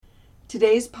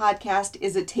Today's podcast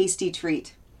is a tasty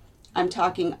treat. I'm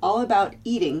talking all about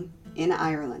eating in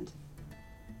Ireland.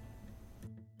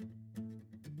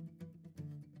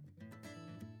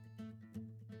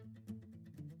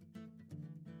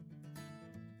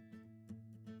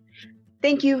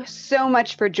 Thank you so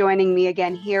much for joining me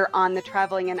again here on the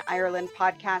Traveling in Ireland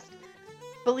podcast.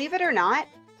 Believe it or not,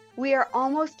 we are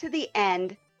almost to the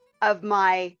end of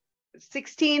my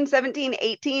 16, 17,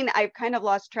 18, I've kind of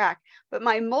lost track, but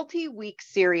my multi-week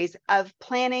series of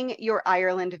planning your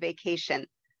Ireland vacation.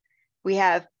 We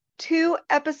have 2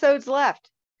 episodes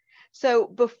left. So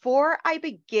before I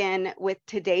begin with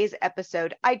today's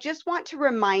episode, I just want to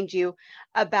remind you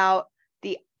about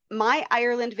the My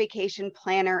Ireland Vacation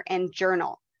Planner and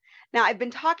Journal. Now, I've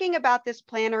been talking about this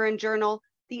planner and journal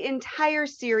the entire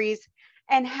series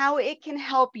and how it can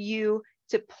help you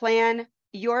to plan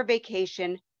your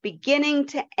vacation beginning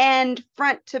to end,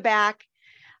 front to back.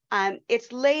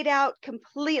 It's laid out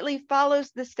completely, follows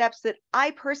the steps that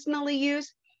I personally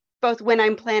use, both when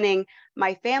I'm planning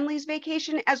my family's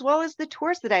vacation as well as the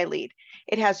tours that I lead.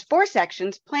 It has 4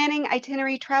 sections: planning,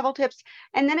 itinerary, travel tips,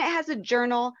 and then it has a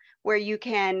journal where you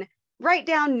can write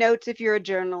down notes if you're a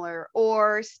journaler,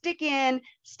 or stick in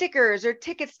stickers or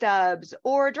ticket stubs,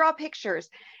 or draw pictures.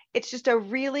 It's just a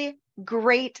really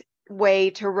great way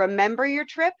to remember your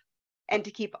trip and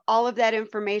to keep all of that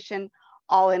information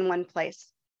all in one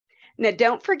place. Now,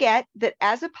 don't forget that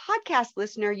as a podcast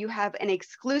listener, you have an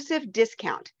exclusive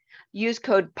discount. Use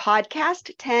code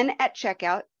PODCAST10 at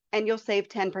checkout and you'll save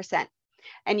 10%.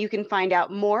 And you can find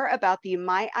out more about the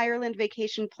My Ireland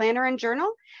Vacation Planner and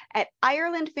Journal at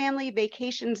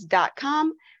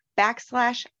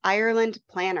IrelandFamilyVacations.com/Ireland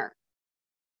Planner.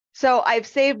 So I've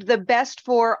saved the best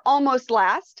for almost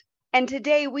last. And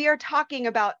today we are talking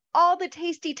about all the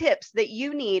tasty tips that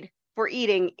you need for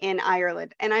eating in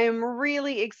Ireland. And I am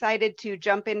really excited to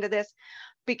jump into this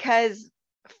because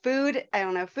food,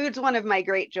 food's one of my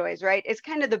great joys, right? It's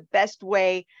kind of the best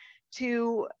way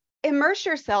to immerse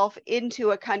yourself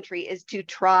into a country is to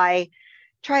try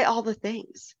all the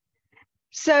things.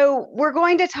 So we're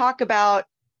going to talk about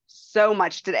so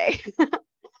much today.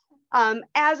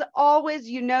 As always,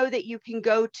 you know that you can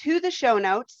go to the show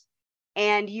notes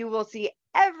and you will see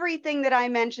everything that I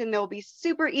mentioned. There'll be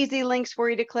super easy links for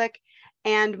you to click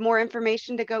and more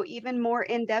information to go even more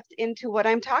in depth into what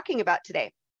I'm talking about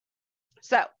today.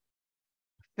 So,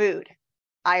 food,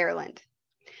 Ireland.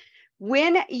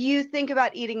 When you think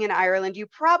about eating in Ireland, you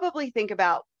probably think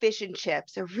about fish and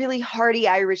chips, a really hearty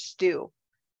Irish stew,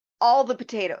 all the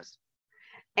potatoes,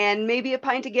 and maybe a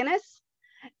pint of Guinness.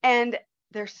 And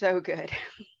they're so good.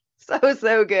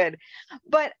 So good.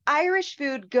 But Irish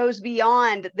food goes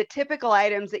beyond the typical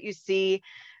items that you see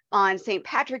on St.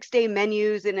 Patrick's Day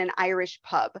menus in an Irish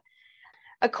pub.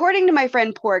 According to my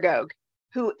friend Porgog,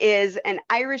 who is an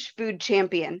Irish food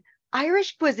champion,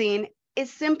 Irish cuisine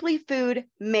is simply food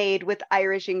made with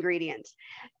Irish ingredients.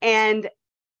 And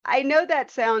I know that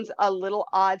sounds a little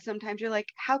odd. Sometimes you're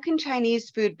like, how can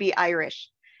Chinese food be Irish?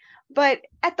 But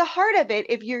at the heart of it,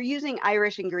 if you're using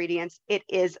Irish ingredients, it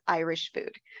is Irish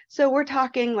food. So we're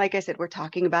talking, like I said, we're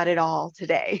talking about it all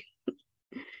today.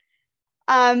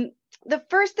 The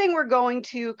first thing we're going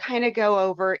to kind of go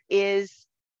over is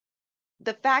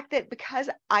the fact that because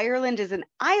Ireland is an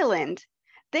island,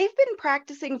 they've been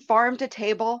practicing farm to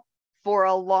table for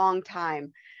a long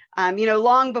time.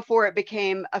 Long before it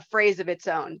became a phrase of its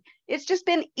own. It's just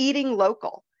been eating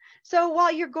local. So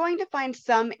while you're going to find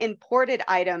some imported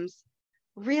items,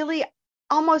 really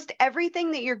almost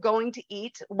everything that you're going to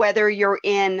eat, whether you're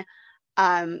in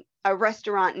a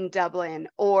restaurant in Dublin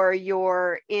or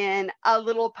you're in a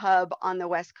little pub on the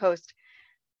West Coast,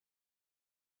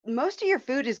 most of your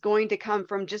food is going to come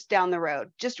from just down the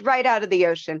road, just right out of the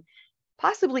ocean,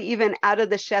 possibly even out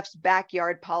of the chef's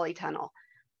backyard polytunnel.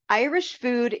 Irish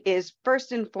food is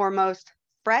first and foremost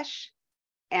fresh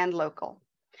and local.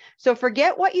 So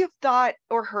forget what you've thought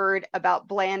or heard about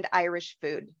bland Irish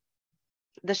food.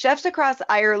 The chefs across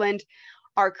Ireland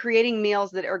are creating meals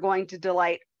that are going to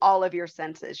delight all of your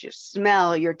senses, your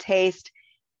smell, your taste,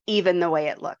 even the way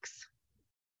it looks.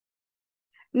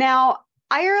 Now,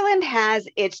 Ireland has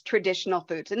its traditional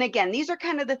foods. And again, these are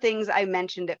kind of the things I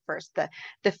mentioned at first, the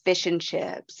fish and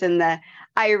chips and the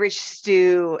Irish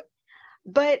stew.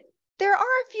 But there are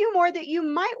a few more that you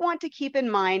might want to keep in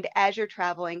mind as you're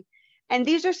traveling. And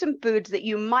these are some foods that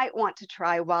you might want to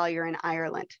try while you're in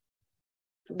Ireland.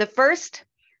 The first,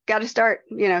 got to start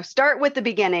with the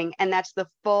beginning, and that's the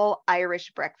full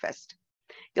Irish breakfast.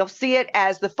 You'll see it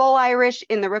as the full Irish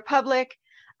in the Republic,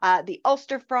 the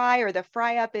Ulster fry or the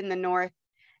fry up in the north.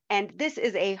 And this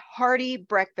is a hearty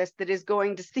breakfast that is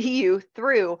going to see you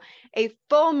through a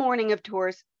full morning of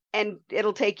tours, and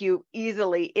it'll take you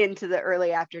easily into the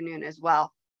early afternoon as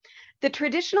well. The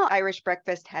traditional Irish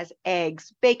breakfast has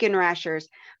eggs, bacon rashers,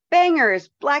 bangers,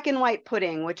 black and white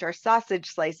pudding, which are sausage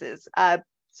slices,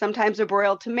 sometimes a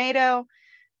broiled tomato,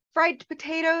 fried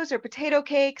potatoes or potato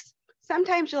cakes.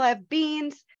 Sometimes you'll have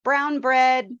beans, brown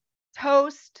bread,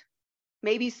 toast,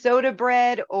 maybe soda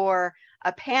bread or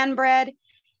a pan bread,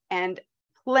 and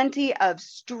plenty of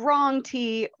strong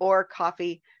tea or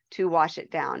coffee to wash it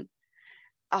down.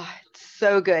 It's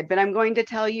so good, but I'm going to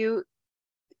tell you,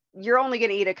 you're only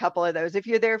going to eat a couple of those. If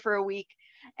you're there for a week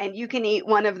and you can eat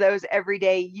one of those every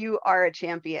day, you are a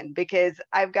champion, because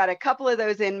I've got a couple of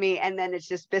those in me, and then it's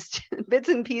just bits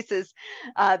and pieces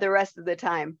the rest of the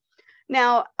time.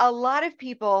 Now, a lot of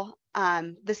people,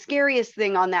 the scariest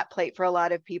thing on that plate for a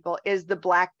lot of people is the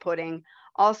black pudding,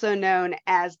 also known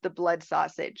as the blood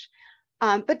sausage.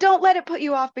 But don't let it put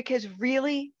you off, because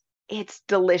really, it's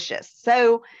delicious.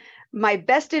 So my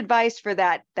best advice for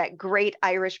that great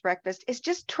Irish breakfast is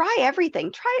just try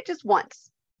everything. Try it just once,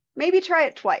 maybe try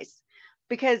it twice,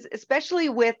 because especially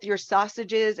with your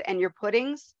sausages and your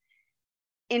puddings,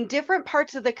 in different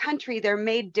parts of the country, they're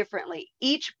made differently.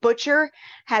 Each butcher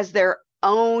has their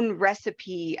own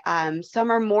recipe.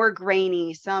 Some are more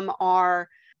grainy, some are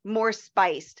more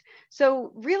spiced.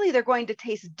 So really, they're going to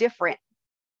taste different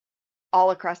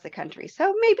all across the country.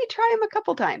 So maybe try them a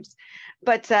couple times,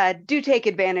 but do take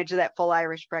advantage of that full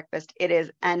Irish breakfast. It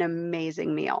is an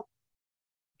amazing meal.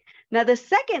 Now, the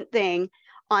second thing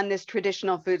on this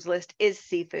traditional foods list is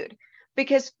seafood,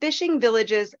 because fishing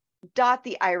villages dot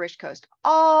the Irish coast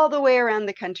all the way around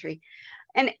the country.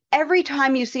 And every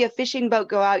time you see a fishing boat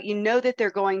go out, you know that they're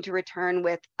going to return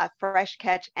with a fresh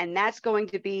catch, and that's going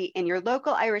to be in your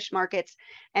local Irish markets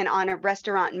and on a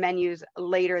restaurant menus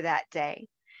later that day.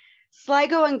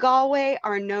 Sligo and Galway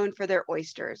are known for their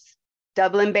oysters.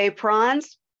 Dublin Bay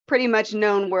prawns, pretty much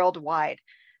known worldwide.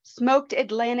 Smoked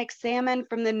Atlantic salmon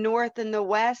from the north and the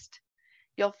west.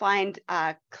 You'll find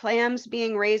clams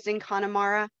being raised in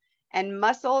Connemara, and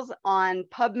mussels on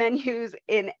pub menus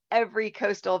in every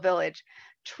coastal village.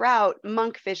 Trout,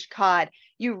 monkfish, cod.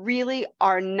 You really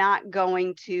are not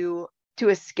going to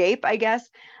escape, I guess,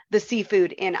 the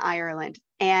seafood in Ireland.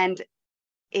 And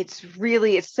it's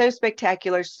so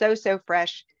spectacular, so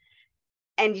fresh,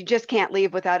 and you just can't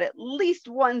leave without at least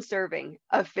one serving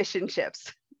of fish and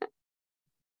chips.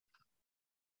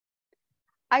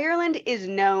 Ireland is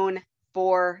known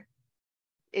for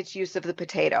its use of the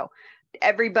potato.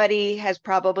 Everybody has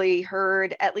probably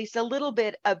heard at least a little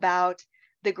bit about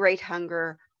the Great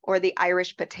Hunger or the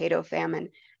Irish potato famine.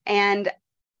 And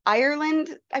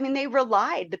Ireland,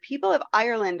 the people of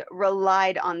Ireland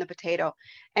relied on the potato.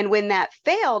 And when that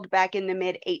failed back in the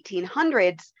mid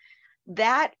 1800s,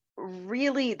 that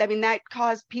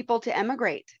caused people to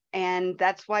emigrate. And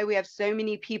that's why we have so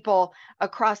many people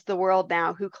across the world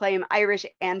now who claim Irish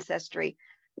ancestry.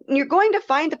 You're going to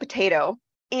find the potato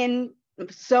in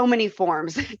so many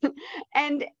forms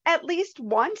and at least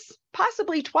once,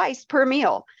 possibly twice per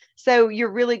meal. So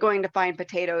you're really going to find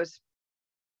potatoes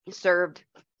served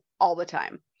all the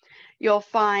time. You'll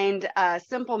find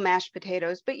simple mashed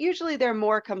potatoes, but usually they're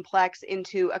more complex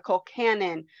into a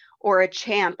colcannon or a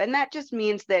champ. And that just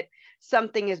means that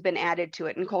something has been added to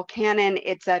it. In colcannon,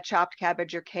 it's a chopped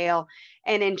cabbage or kale.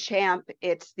 And in champ,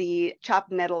 it's the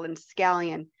chopped nettle and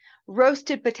scallion.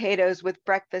 Roasted potatoes with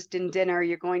breakfast and dinner.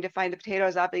 You're going to find the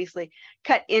potatoes obviously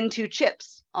cut into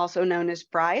chips, also known as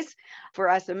fries for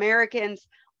us Americans,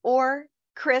 or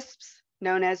crisps,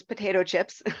 known as potato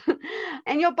chips.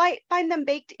 And you'll find them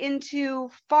baked into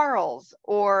farls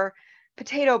or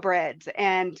potato breads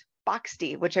and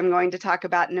boxty, which I'm going to talk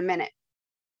about in a minute.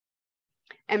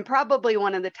 And probably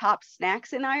one of the top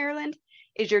snacks in Ireland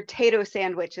is your tato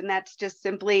sandwich. And that's just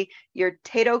simply your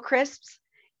tato crisps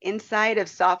inside of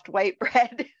soft white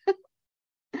bread.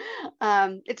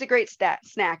 It's a great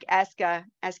snack. Ask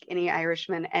any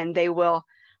Irishman, and they will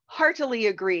heartily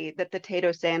agree that the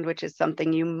tato sandwich is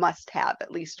something you must have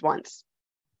at least once.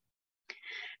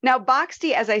 Now,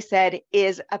 boxty, as I said,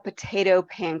 is a potato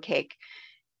pancake.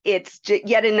 It's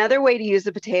yet another way to use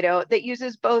a potato that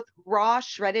uses both raw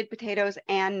shredded potatoes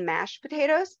and mashed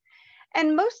potatoes.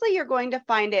 And mostly you're going to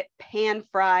find it pan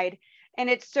fried, and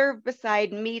it's served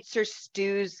beside meats or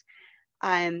stews.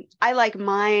 I like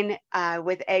mine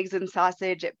with eggs and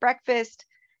sausage at breakfast.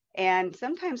 And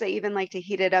sometimes I even like to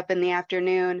heat it up in the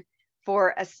afternoon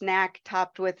for a snack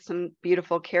topped with some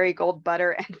beautiful Kerrygold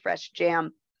butter and fresh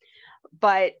jam.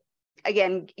 But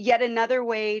again, yet another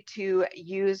way to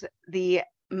use the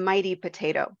mighty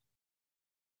potato.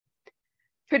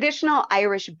 Traditional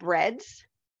Irish breads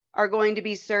are going to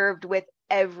be served with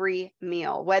every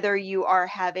meal, whether you are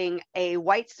having a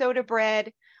white soda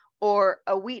bread or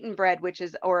a wheaten bread,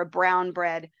 or a brown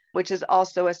bread, which is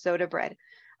also a soda bread.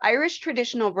 Irish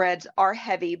traditional breads are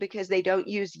heavy because they don't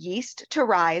use yeast to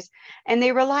rise, and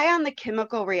they rely on the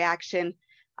chemical reaction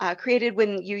created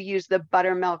when you use the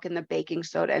buttermilk and the baking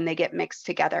soda and they get mixed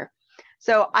together.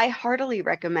 So I heartily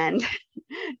recommend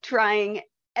trying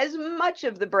as much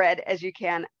of the bread as you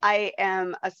can. I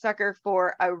am a sucker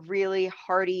for a really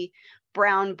hearty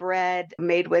brown bread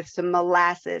made with some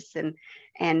molasses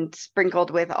and sprinkled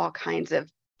with all kinds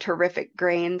of terrific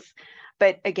grains.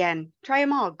 But again, try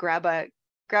them all. Grab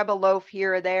a loaf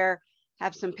here or there,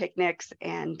 have some picnics,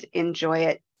 and enjoy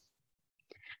it.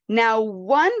 Now,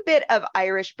 one bit of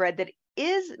Irish bread that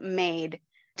is made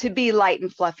to be light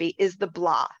and fluffy is the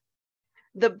blá.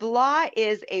 The blá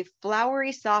is a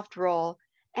floury soft roll,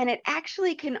 and it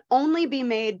actually can only be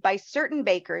made by certain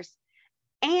bakers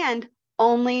and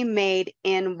only made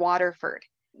in Waterford.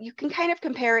 You can kind of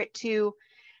compare it to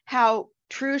how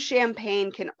true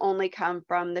champagne can only come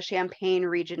from the Champagne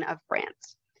region of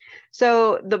France.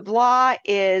 So the blá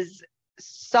is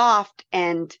soft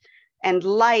and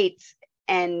light,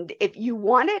 and if you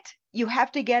want it, you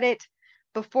have to get it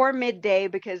before midday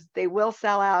because they will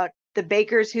sell out. The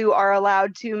bakers who are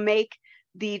allowed to make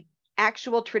the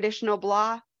actual traditional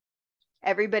blá,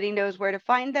 everybody knows where to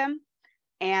find them,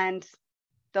 and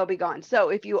they'll be gone. So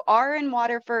if you are in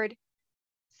Waterford,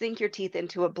 sink your teeth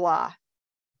into a blá.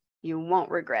 You won't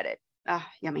regret it. Ah,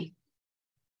 yummy.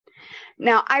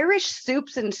 Now, Irish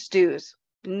soups and stews,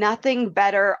 nothing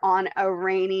better on a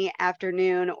rainy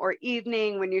afternoon or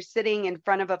evening when you're sitting in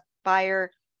front of a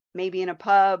fire, maybe in a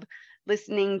pub,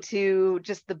 listening to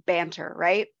just the banter,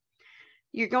 right?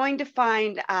 You're going to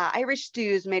find Irish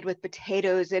stews made with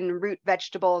potatoes and root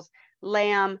vegetables,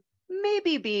 lamb,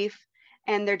 maybe beef,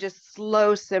 and they're just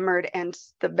slow simmered, and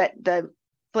the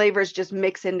flavors just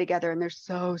mix in together, and they're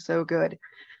so, so good.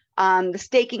 The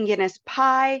steak and Guinness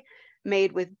pie,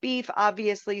 made with beef,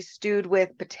 obviously stewed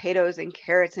with potatoes and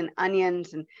carrots and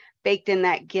onions and baked in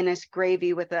that Guinness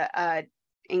gravy with a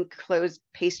enclosed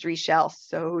pastry shell.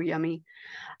 So yummy.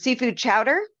 Seafood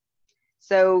chowder.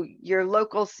 So your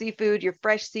local seafood, your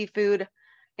fresh seafood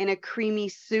in a creamy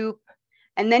soup.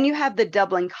 And then you have the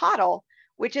Dublin Coddle,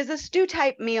 which is a stew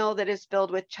type meal that is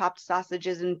filled with chopped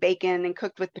sausages and bacon and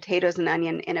cooked with potatoes and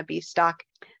onion in a beef stock.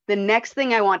 The next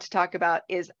thing I want to talk about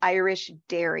is Irish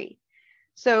dairy.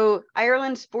 So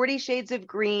Ireland's 40 shades of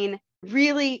green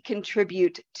really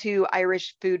contribute to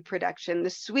Irish food production. The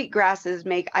sweet grasses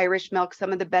make Irish milk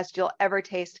some of the best you'll ever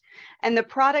taste. And the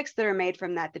products that are made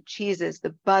from that, the cheeses,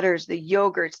 the butters, the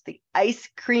yogurts, the ice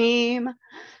cream,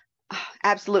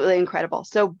 absolutely incredible.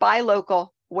 So buy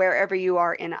local wherever you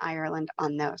are in Ireland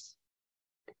on those.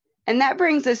 And that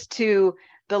brings us to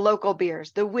the local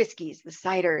beers, the whiskeys, the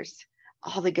ciders,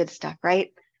 all the good stuff,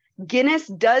 right? Guinness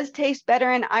does taste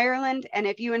better in Ireland, and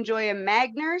if you enjoy a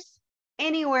Magners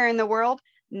anywhere in the world,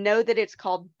 know that it's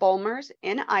called Bulmers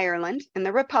in Ireland, in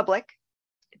the Republic.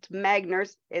 It's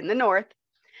Magners in the north.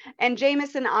 And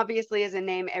Jameson obviously is a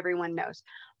name everyone knows.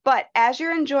 But as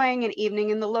you're enjoying an evening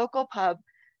in the local pub,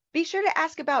 be sure to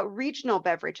ask about regional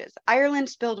beverages.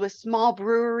 Ireland's filled with small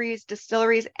breweries,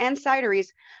 distilleries, and cideries,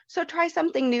 so try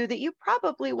something new that you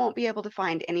probably won't be able to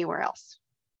find anywhere else.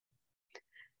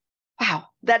 Wow,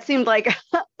 that seemed like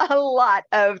a lot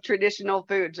of traditional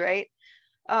foods, right?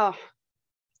 Oh,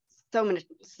 so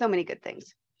many good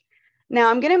things.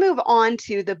 Now I'm going to move on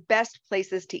to the best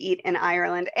places to eat in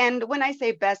Ireland. And when I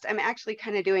say best, I'm actually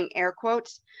kind of doing air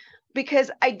quotes because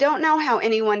I don't know how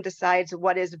anyone decides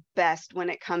what is best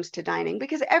when it comes to dining,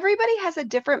 because everybody has a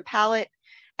different palate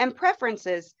and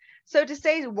preferences. So to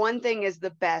say one thing is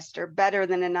the best or better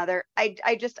than another,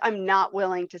 I'm not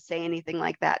willing to say anything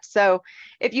like that. So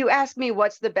if you ask me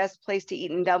what's the best place to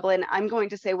eat in Dublin, I'm going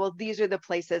to say, well, these are the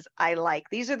places I like.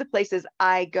 These are the places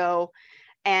I go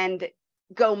and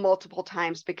go multiple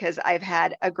times because I've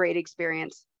had a great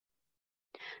experience.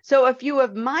 So a few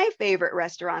of my favorite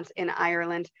restaurants in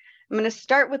Ireland, I'm going to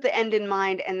start with the end in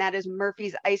mind, and that is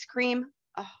Murphy's Ice Cream.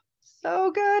 Oh,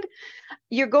 so good.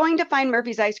 You're going to find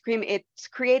Murphy's Ice Cream. It's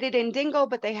created in Dingle,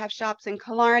 but they have shops in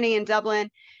Killarney and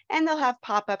Dublin, and they'll have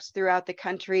pop-ups throughout the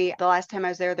country. The last time I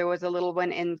was there was a little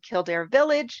one in Kildare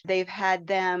Village. They've had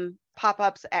them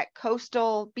pop-ups at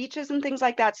coastal beaches and things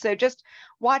like that. So just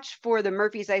watch for the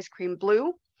Murphy's Ice Cream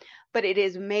Blue, but it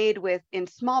is made in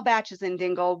small batches in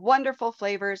Dingle, wonderful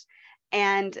flavors,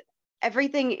 and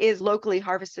everything is locally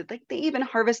harvested. Like they even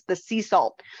harvest the sea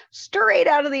salt straight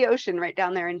out of the ocean right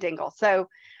down there in Dingle. So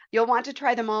you'll want to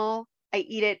try them all. I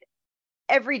eat it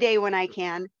every day when I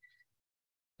can.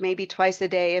 maybe twice a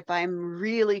day if I'm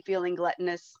really feeling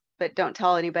gluttonous, but don't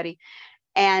tell anybody.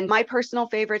 And my personal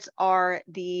favorites are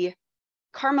the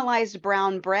caramelized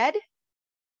brown bread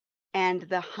and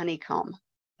the honeycomb.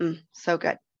 So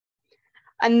good.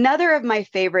 Another of my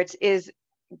favorites is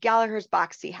Gallagher's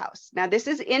Boxty House. Now, this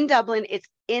is in Dublin. It's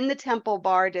in the Temple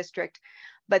Bar District,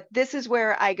 but this is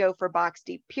where I go for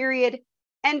Boxty, period.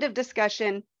 End of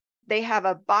discussion. They have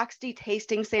a Boxty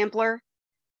tasting sampler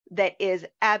that is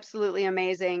absolutely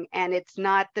amazing. And it's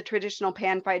not the traditional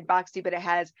pan-fried Boxty, but it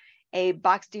has a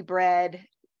Boxty bread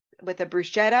with a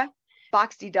bruschetta,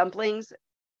 Boxty dumplings,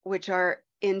 which are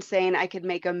insane. I could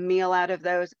make a meal out of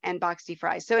those, and Boxty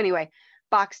fries. So anyway,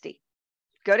 Boxty.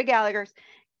 Go to Gallagher's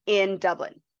in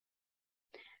Dublin.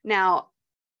 Now,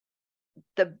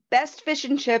 the best fish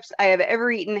and chips I have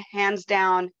ever eaten, hands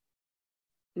down,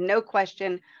 no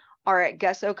question, are at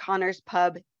Gus O'Connor's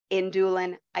Pub in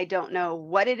Doolin. I don't know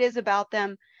what it is about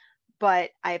them,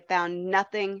 but I found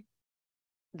nothing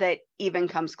that even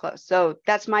comes close. So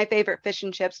that's my favorite fish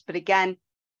and chips. But again,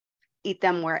 eat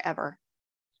them wherever.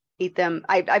 Eat them.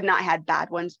 I've not had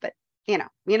bad ones, but you know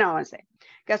what I'm saying.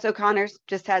 Gus O'Connor's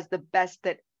just has the best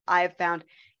that I've found,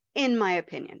 in my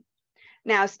opinion.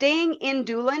 Now, staying in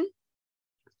Doolin,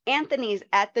 Anthony's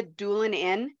at the Doolin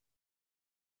Inn,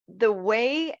 the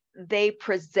way they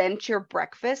present your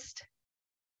breakfast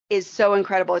is so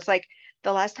incredible. It's like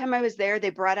the last time I was there, they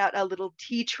brought out a little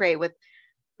tea tray with,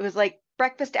 it was like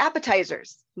breakfast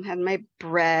appetizers. I had my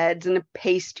breads and a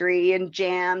pastry and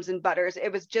jams and butters.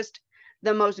 It was just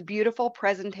the most beautiful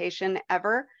presentation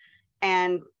ever.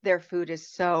 And their food is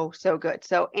so, so good.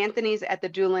 So Anthony's at the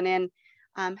Doolin Inn.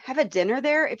 Have a dinner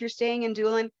there if you're staying in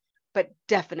Doolin, but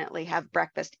definitely have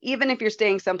breakfast. Even if you're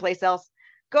staying someplace else,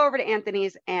 go over to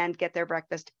Anthony's and get their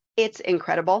breakfast. It's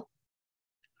incredible.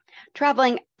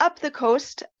 Traveling up the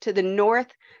coast to the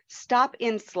north, stop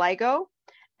in Sligo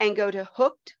and go to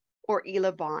Hooked or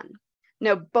Isla Bán.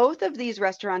 Now, both of these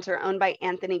restaurants are owned by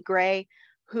Anthony Gray,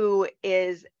 who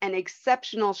is an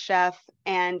exceptional chef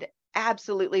and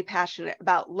absolutely passionate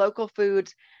about local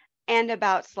foods and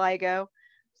about Sligo.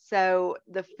 So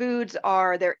the foods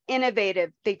they're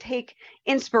innovative. They take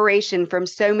inspiration from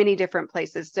so many different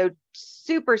places. So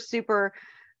super, super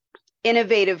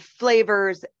innovative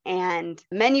flavors and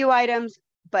menu items,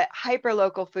 but hyper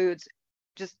local foods.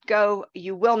 Just go,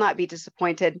 you will not be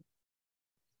disappointed.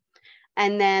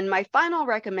 And then my final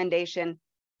recommendation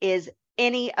is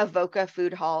any Avoca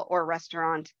food hall or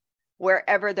restaurant,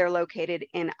 wherever they're located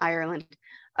in Ireland.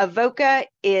 Avoca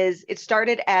it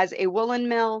started as a woolen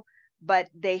mill, but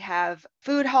they have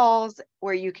food halls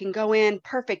where you can go in,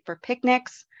 perfect for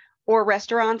picnics or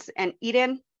restaurants and eat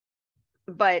in,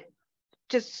 but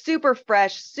just super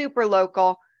fresh, super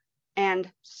local,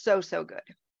 and so, so good.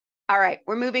 All right,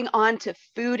 we're moving on to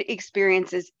food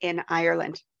experiences in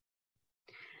Ireland.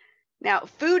 Now,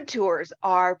 food tours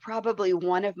are probably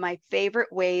one of my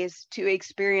favorite ways to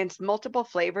experience multiple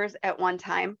flavors at one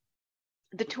time.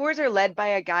 The tours are led by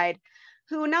a guide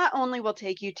who not only will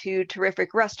take you to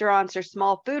terrific restaurants or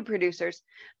small food producers,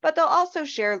 but they'll also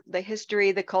share the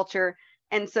history, the culture,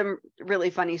 and some really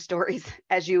funny stories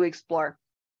as you explore.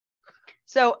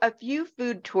 So a few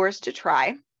food tours to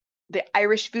try: the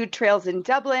Irish Food Trails in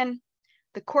Dublin,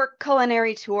 the Cork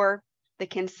Culinary Tour, the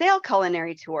Kinsale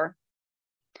Culinary Tour,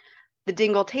 the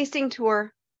Dingle Tasting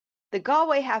Tour, the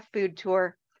Galway Half Food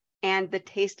Tour, and the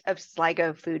Taste of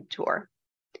Sligo Food Tour.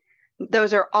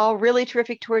 Those are all really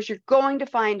terrific tours. You're going to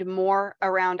find more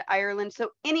around Ireland.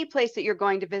 So any place that you're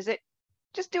going to visit,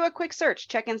 just do a quick search,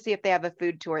 check and see if they have a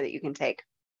food tour that you can take.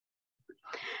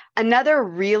 Another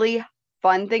really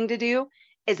fun thing to do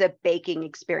is a baking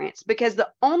experience, because the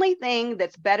only thing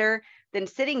that's better than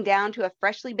sitting down to a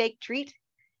freshly baked treat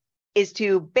is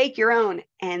to bake your own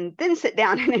and then sit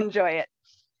down and enjoy it.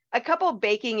 A couple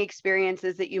baking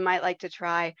experiences that you might like to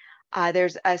try.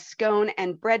 There's a scone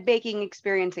and bread baking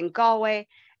experience in Galway,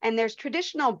 and there's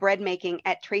traditional bread making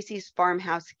at Tracy's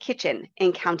Farmhouse Kitchen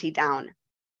in County Down.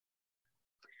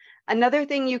 Another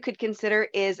thing you could consider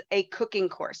is a cooking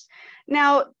course.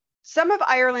 Now, some of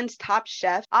Ireland's top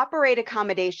chefs operate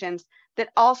accommodations that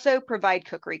also provide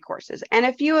cookery courses. And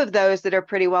a few of those that are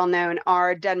pretty well known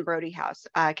are Dunbrody House,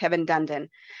 Kevin Dundon,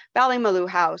 Ballymaloo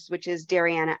House, which is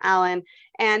Dariana Allen,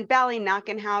 and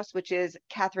Ballyknockin House, which is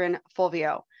Catherine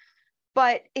Fulvio.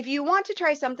 But if you want to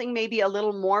try something maybe a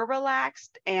little more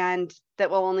relaxed and that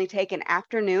will only take an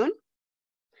afternoon,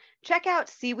 check out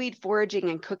Seaweed Foraging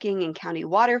and Cooking in County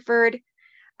Waterford,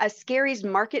 a Scary's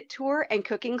Market Tour and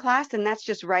Cooking class, and that's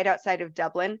just right outside of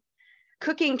Dublin,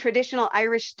 Cooking Traditional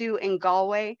Irish Stew in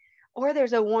Galway, or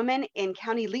there's a woman in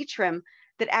County Leitrim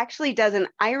that actually does an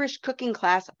Irish cooking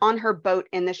class on her boat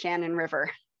in the Shannon River.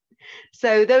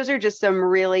 So those are just some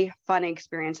really fun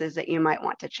experiences that you might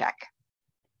want to check.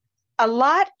 A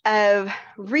lot of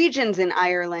regions in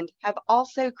Ireland have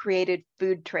also created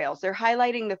food trails. They're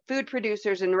highlighting the food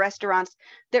producers and restaurants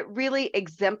that really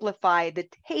exemplify the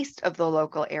taste of the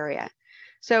local area.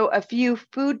 So a few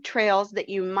food trails that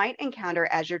you might encounter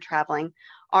as you're traveling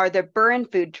are the Burren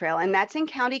Food Trail, and that's in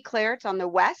County Clare. It's on the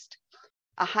west.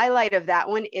 A highlight of that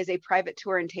one is a private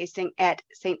tour and tasting at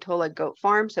St. Tola Goat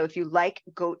Farm. So if you like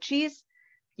goat cheese,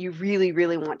 you really,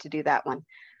 really want to do that one.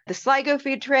 The Sligo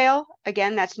Food Trail,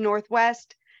 again, that's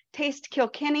northwest. Taste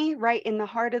Kilkenny, right in the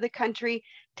heart of the country.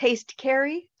 Taste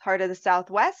Kerry, heart of the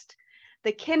southwest.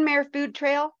 The Kenmare Food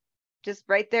Trail, just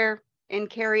right there in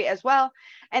Kerry as well.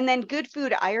 And then Good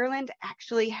Food Ireland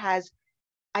actually has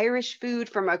Irish food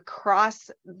from across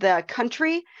the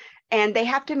country, and they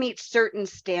have to meet certain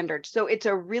standards. So it's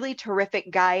a really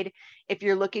terrific guide if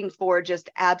you're looking for just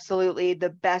absolutely the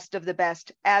best of the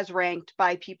best as ranked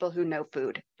by people who know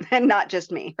food and not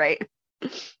just me, right?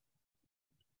 And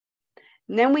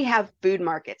then we have food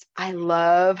markets. I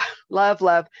love, love,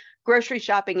 love grocery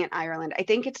shopping in Ireland. I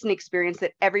think it's an experience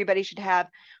that everybody should have,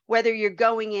 whether you're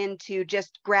going in to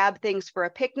just grab things for a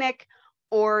picnic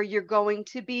or you're going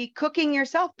to be cooking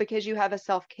yourself because you have a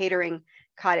self-catering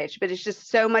cottage. But it's just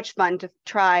so much fun to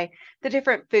try the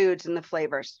different foods and the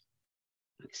flavors.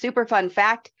 Super fun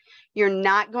fact, you're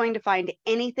not going to find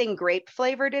anything grape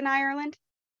flavored in Ireland.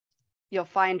 You'll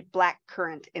find black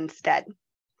currant instead.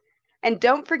 And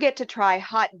don't forget to try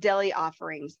hot deli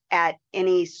offerings at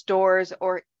any stores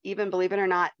or even, believe it or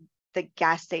not, the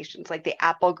gas stations like the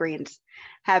Applegreens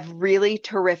have really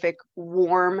terrific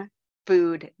warm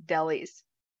food delis.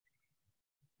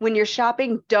 When you're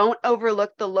shopping, don't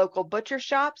overlook the local butcher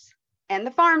shops and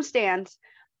the farm stands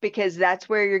because that's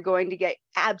where you're going to get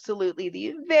absolutely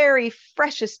the very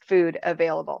freshest food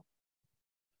available.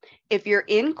 If you're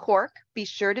in Cork, be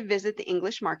sure to visit the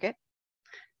English Market.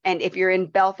 And if you're in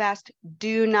Belfast,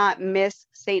 do not miss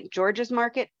St. George's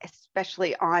Market,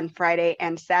 especially on Friday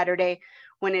and Saturday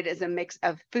when it is a mix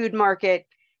of food market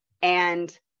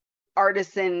and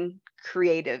artisan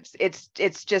creatives.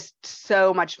 It's just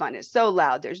so much fun. It's so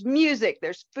loud. There's music,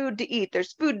 there's food to eat,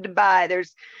 there's food to buy,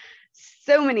 there's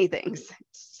so many things.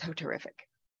 It's so terrific.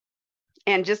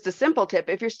 And just a simple tip,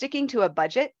 if you're sticking to a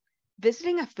budget,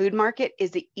 visiting a food market is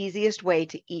the easiest way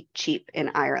to eat cheap in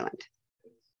Ireland.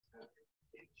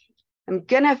 I'm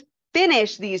gonna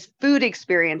finish these food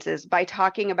experiences by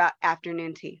talking about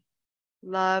afternoon tea.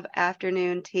 Love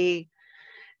afternoon tea.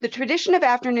 The tradition of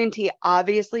afternoon tea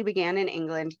obviously began in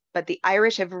England, but the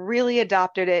Irish have really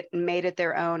adopted it and made it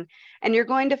their own. And you're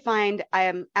going to find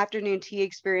afternoon tea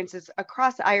experiences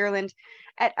across Ireland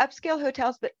at upscale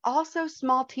hotels, but also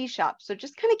small tea shops. So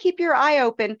just kind of keep your eye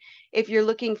open if you're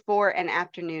looking for an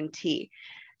afternoon tea.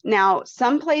 Now,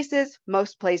 some places,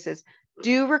 most places,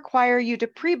 do require you to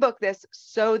pre-book this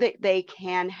so that they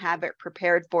can have it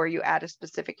prepared for you at a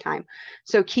specific time.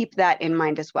 So keep that in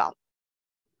mind as well.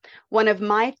 One of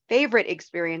my favorite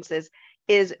experiences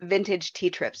is vintage tea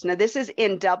trips. Now, this is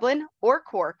in Dublin or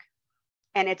Cork,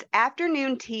 and it's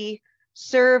afternoon tea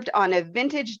served on a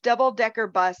vintage double-decker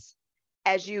bus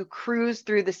as you cruise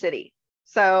through the city.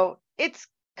 So it's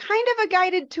kind of a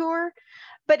guided tour,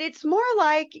 but it's more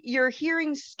like you're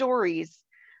hearing stories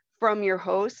from your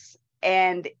hosts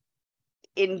and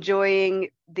enjoying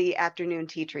the afternoon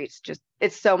tea treats. Just,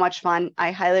 it's so much fun.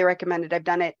 I highly recommend it. I've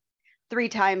done it 3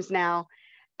 times now,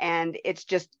 and it's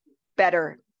just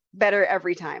better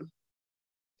every time.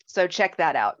 So check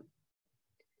that out.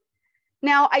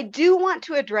 Now, I do want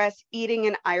to address eating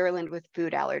in Ireland with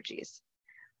food allergies,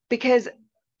 because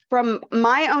from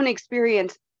my own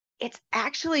experience, it's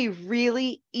actually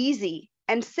really easy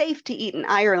and safe to eat in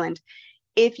Ireland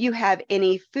if you have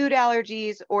any food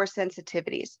allergies or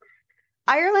sensitivities.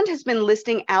 Ireland has been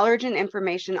listing allergen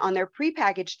information on their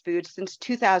prepackaged foods since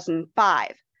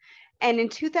 2005. And in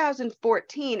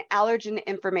 2014, allergen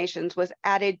information was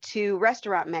added to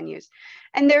restaurant menus.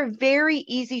 And they're very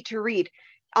easy to read.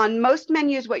 On most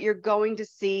menus, what you're going to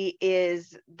see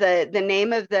is the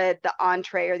name of the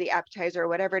entree or the appetizer or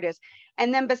whatever it is.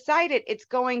 And then beside it, it's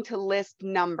going to list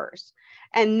numbers.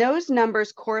 And those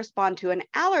numbers correspond to an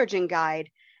allergen guide.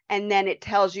 And then it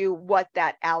tells you what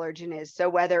that allergen is. So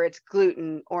whether it's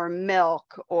gluten or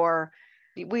milk, or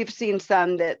we've seen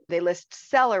some that they list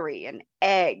celery and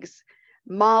eggs,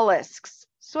 mollusks,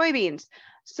 soybeans.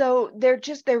 So they're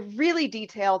really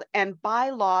detailed, and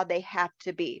by law, they have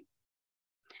to be.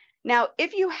 Now,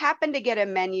 if you happen to get a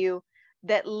menu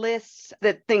that lists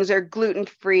that things are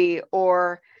gluten-free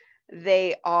or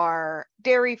they are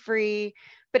dairy-free,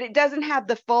 but it doesn't have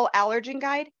the full allergen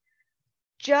guide,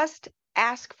 just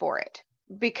ask for it.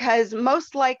 because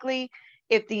most likely,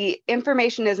 if the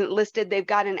information isn't listed, they've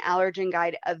got an allergen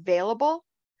guide available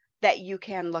that you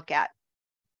can look at.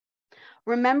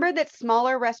 Remember that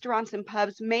smaller restaurants and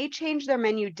pubs may change their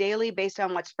menu daily based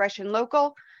on what's fresh and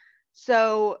local.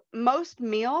 So most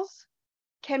meals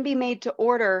can be made to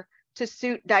order to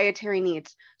suit dietary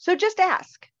needs. So just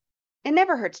ask. It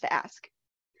never hurts to ask.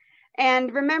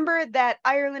 And remember that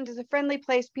Ireland is a friendly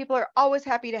place. People are always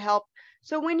happy to help.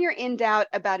 So when you're in doubt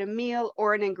about a meal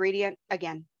or an ingredient,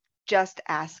 again, just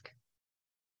ask.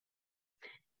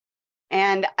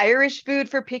 And Irish food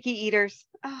for picky eaters.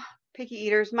 Oh, picky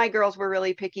eaters. My girls were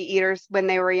really picky eaters when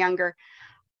they were younger.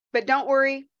 But don't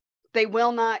worry, they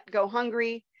will not go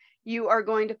hungry. You are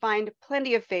going to find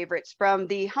plenty of favorites, from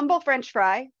the humble French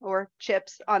fry or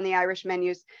chips on the Irish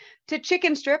menus to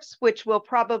chicken strips, which will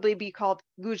probably be called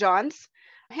goujons,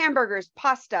 hamburgers,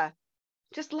 pasta,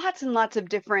 just lots and lots of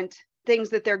different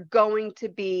things that they're going to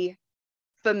be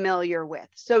familiar with.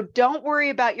 So don't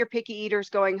worry about your picky eaters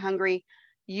going hungry.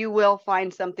 You will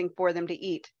find something for them to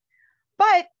eat.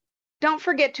 But don't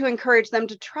forget to encourage them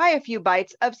to try a few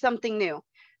bites of something new.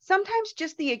 Sometimes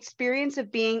just the experience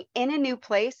of being in a new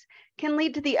place can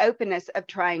lead to the openness of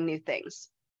trying new things.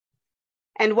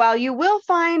 And while you will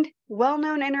find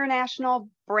well-known international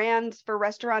brands for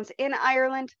restaurants in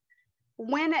Ireland,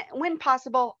 when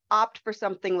possible, opt for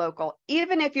something local.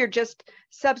 Even if you're just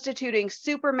substituting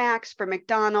Supermax for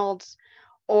McDonald's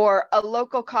or a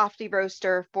local coffee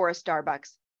roaster for a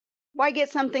Starbucks. Why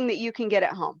get something that you can get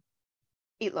at home?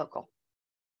 Eat local.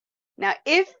 Now,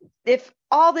 if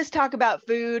all this talk about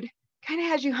food kind of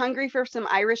has you hungry for some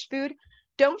Irish food,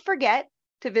 don't forget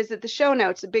to visit the show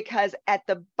notes, because at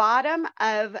the bottom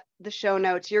of the show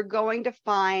notes, you're going to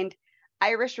find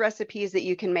Irish recipes that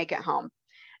you can make at home.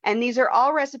 And these are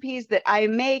all recipes that I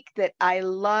make, that I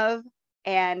love,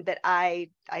 and that I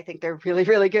think they're really,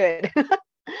 really good.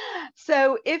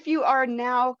 So if you are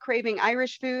now craving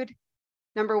Irish food,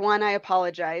 number one, I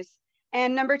apologize.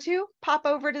 And number two, pop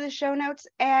over to the show notes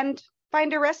and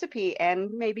find a recipe and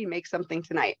maybe make something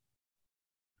tonight.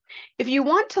 If you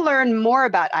want to learn more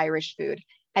about Irish food,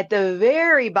 at the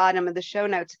very bottom of the show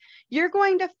notes, you're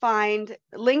going to find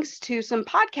links to some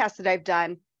podcasts that I've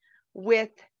done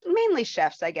with mainly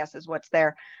chefs, I guess is what's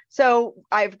there. So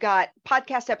I've got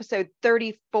podcast episode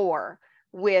 34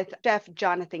 with Chef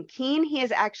Jonathan Keane. He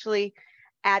is actually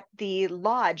at the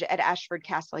lodge at Ashford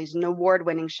Castle. He's an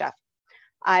award-winning chef.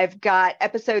 I've got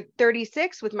episode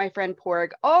 36 with my friend Porg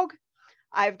Og.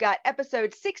 I've got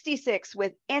episode 66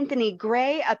 with Anthony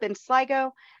Gray up in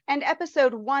Sligo, and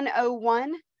episode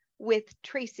 101 with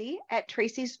Tracy at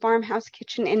Tracy's Farmhouse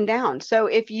Kitchen in Down. So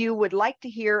if you would like to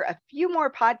hear a few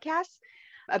more podcasts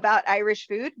about Irish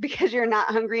food because you're not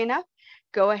hungry enough,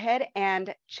 go ahead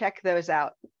and check those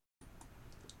out.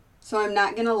 So I'm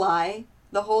not going to lie,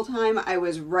 the whole time I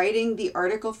was writing the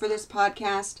article for this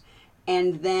podcast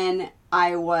and then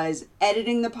I was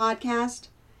editing the podcast,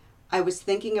 I was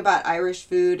thinking about Irish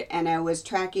food, and I was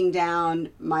tracking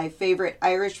down my favorite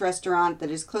Irish restaurant that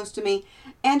is close to me.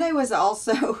 And I was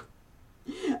also,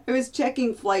 I was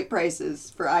checking flight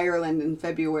prices for Ireland in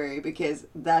February, because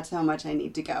that's how much I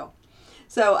need to go.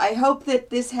 So I hope that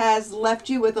this has left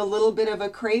you with a little bit of a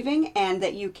craving, and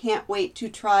that you can't wait to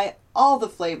try all the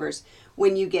flavors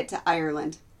when you get to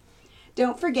Ireland.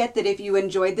 Don't forget that if you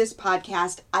enjoyed this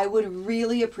podcast, I would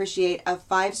really appreciate a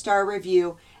 5-star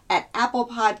review at Apple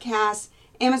Podcasts,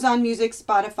 Amazon Music,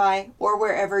 Spotify, or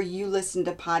wherever you listen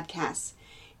to podcasts.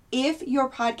 If your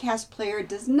podcast player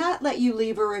does not let you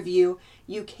leave a review,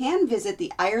 you can visit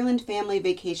the Ireland Family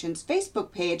Vacations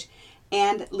Facebook page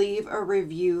and leave a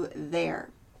review there.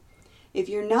 If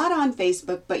you're not on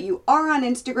Facebook, but you are on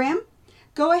Instagram,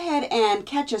 go ahead and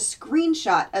catch a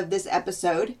screenshot of this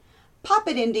episode, pop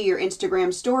it into your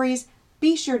Instagram stories,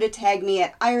 be sure to tag me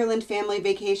at Ireland Family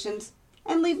Vacations,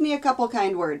 and leave me a couple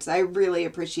kind words. I really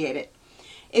appreciate it.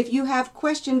 If you have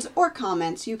questions or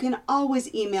comments, you can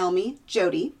always email me,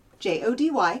 Jody, Jody,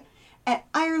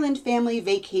 at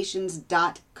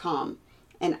IrelandFamilyVacations.com.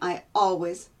 And I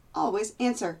always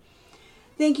answer.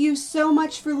 Thank you so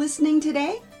much for listening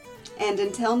today. And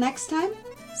until next time,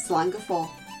 Slán go fóill.